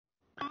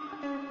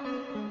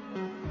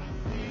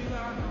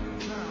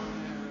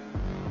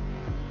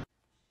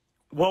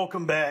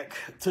Welcome back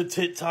to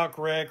TikTok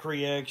Rack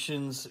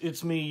Reactions.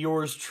 It's me,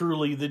 yours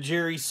truly, the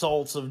Jerry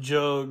Saltz of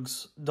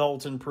Jugs,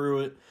 Dalton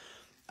Pruitt.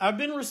 I've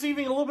been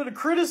receiving a little bit of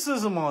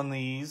criticism on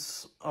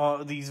these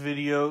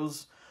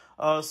videos.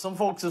 Some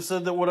folks have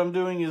said that what I'm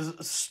doing is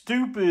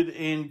stupid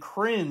and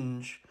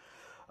cringe.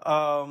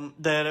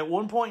 That at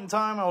one point in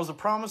time, I was a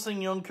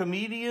promising young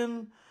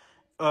comedian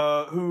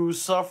who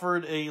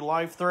suffered a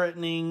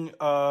life-threatening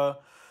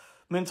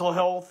mental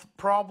health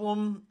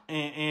problem,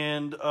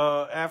 and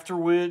after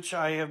which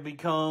I have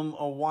become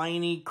a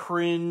whiny,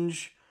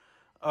 cringe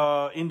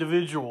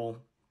individual.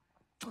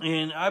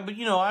 And I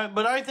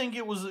think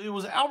it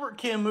was Albert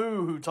Camus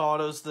who taught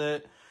us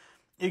that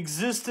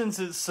existence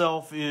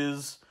itself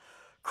is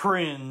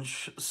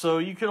cringe. So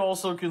you could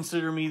also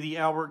consider me the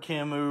Albert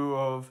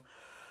Camus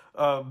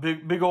of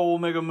big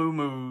old mega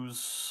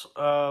moo-moos.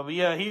 But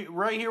yeah,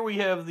 right here we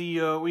have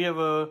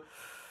a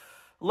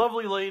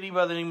lovely lady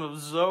by the name of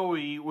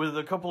Zoe with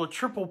a couple of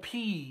triple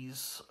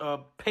P's,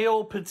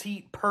 pale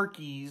petite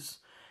perkies,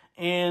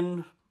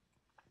 and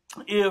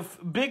if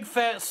big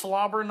fat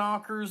slobber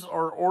knockers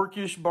are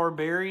orcish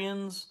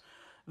barbarians,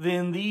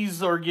 then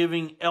these are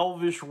giving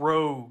elvish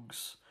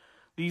rogues.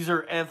 These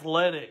are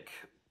athletic,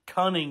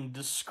 cunning,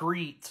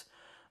 discreet.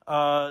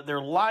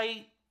 They're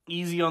light,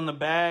 easy on the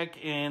back,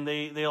 and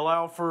they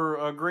allow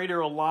for a greater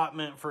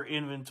allotment for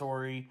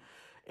inventory.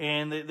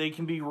 And they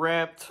can be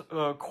wrapped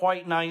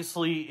quite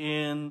nicely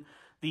in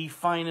the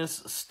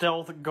finest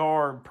stealth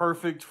garb,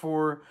 perfect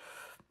for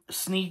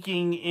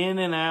sneaking in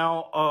and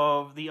out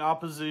of the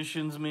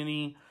opposition's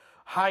many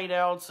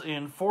hideouts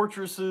and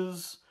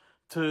fortresses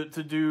to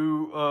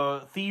do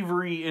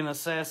thievery and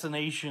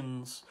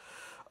assassinations.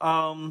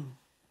 Them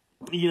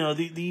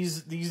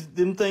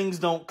things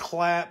don't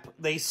clap;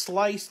 they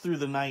slice through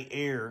the night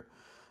air.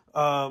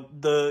 A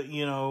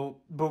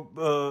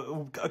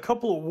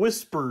couple of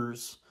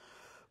whispers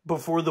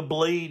before the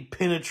blade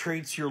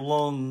penetrates your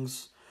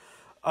lungs.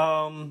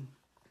 And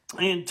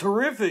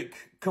terrific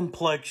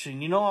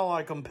complexion. You know I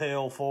like them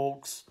pale,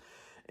 folks.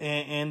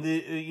 And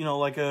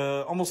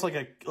almost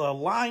like a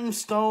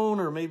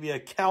limestone or maybe a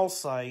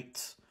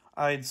calcite,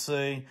 I'd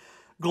say.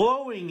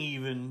 Glowing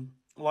even,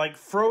 like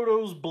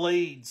Frodo's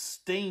blade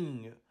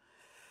sting.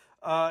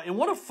 And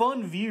what a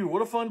fun view,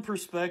 what a fun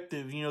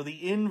perspective. You know,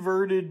 the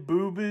inverted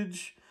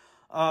boobage.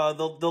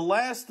 The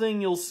last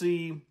thing you'll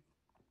see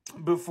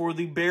before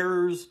the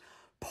bearer's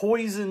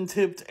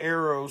poison-tipped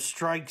arrow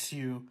strikes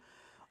you.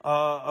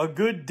 A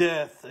good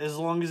death, as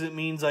long as it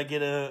means I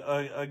get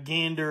a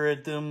gander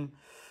at them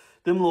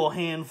little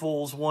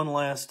handfuls one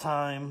last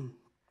time.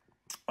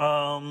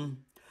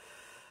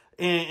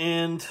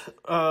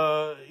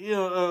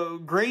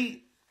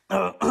 Great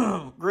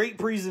great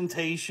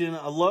presentation.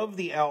 I love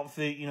the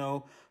outfit,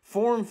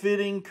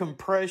 form-fitting,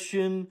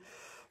 compression.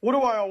 What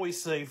do I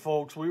always say,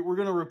 folks? We're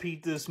going to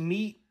repeat this: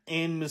 meat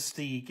and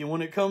mystique. And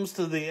when it comes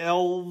to the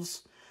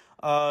elves,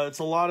 it's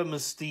a lot of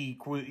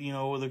mystique with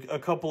a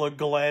couple of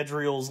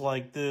Galadriels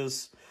like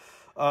this.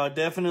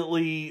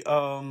 Definitely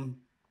a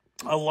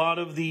lot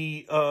of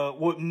the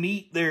what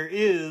meat there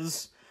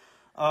is.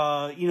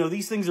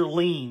 These things are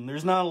lean.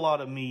 There's not a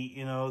lot of meat.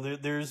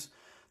 There's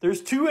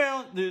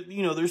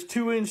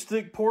 2-inch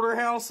thick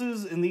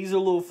porterhouses, and these are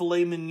little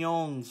filet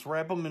mignons.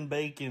 Wrap them in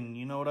bacon.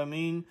 You know what I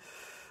mean?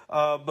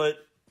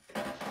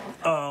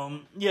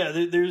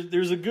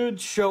 There's a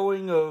good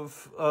showing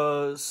of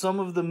some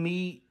of the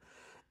meat,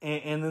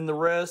 and then the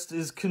rest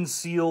is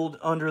concealed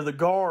under the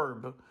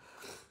garb.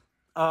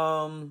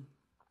 No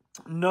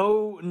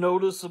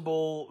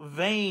noticeable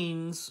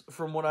veins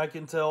from what I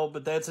can tell,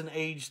 but that's an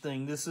age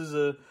thing. This is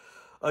a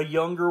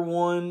younger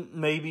one,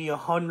 maybe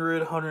 100,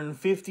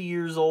 150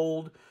 years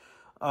old,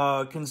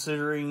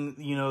 considering,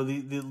 the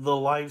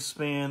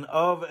lifespan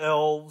of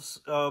elves.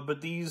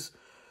 But these,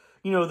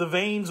 the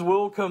veins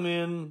will come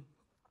in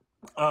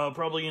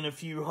probably in a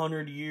few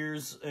hundred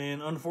years,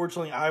 and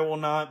unfortunately I will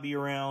not be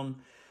around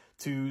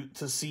to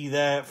see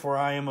that, for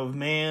I am of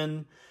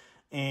man,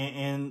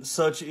 and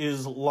such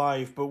is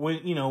life. But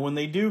when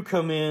they do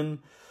come in,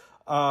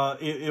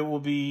 it will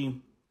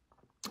be,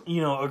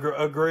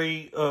 a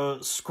great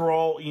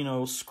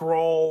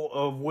scrawl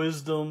of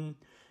wisdom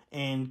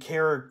and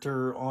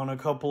character on a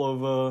couple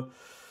of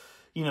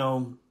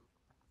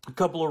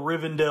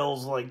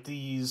Rivendels like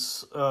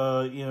these.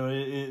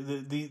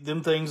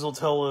 Them things will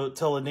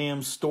tell a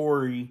damn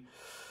story.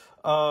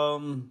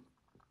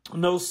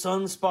 No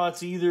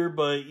sunspots either,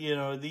 but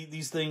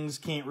these things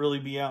can't really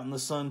be out in the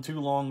sun too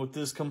long with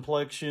this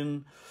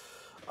complexion.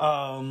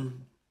 Roll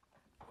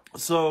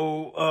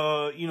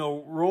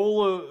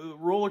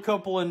a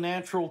couple of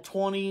natural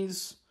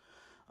 20s.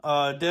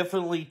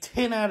 Definitely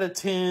 10 out of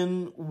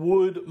 10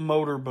 wood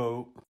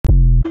motorboat.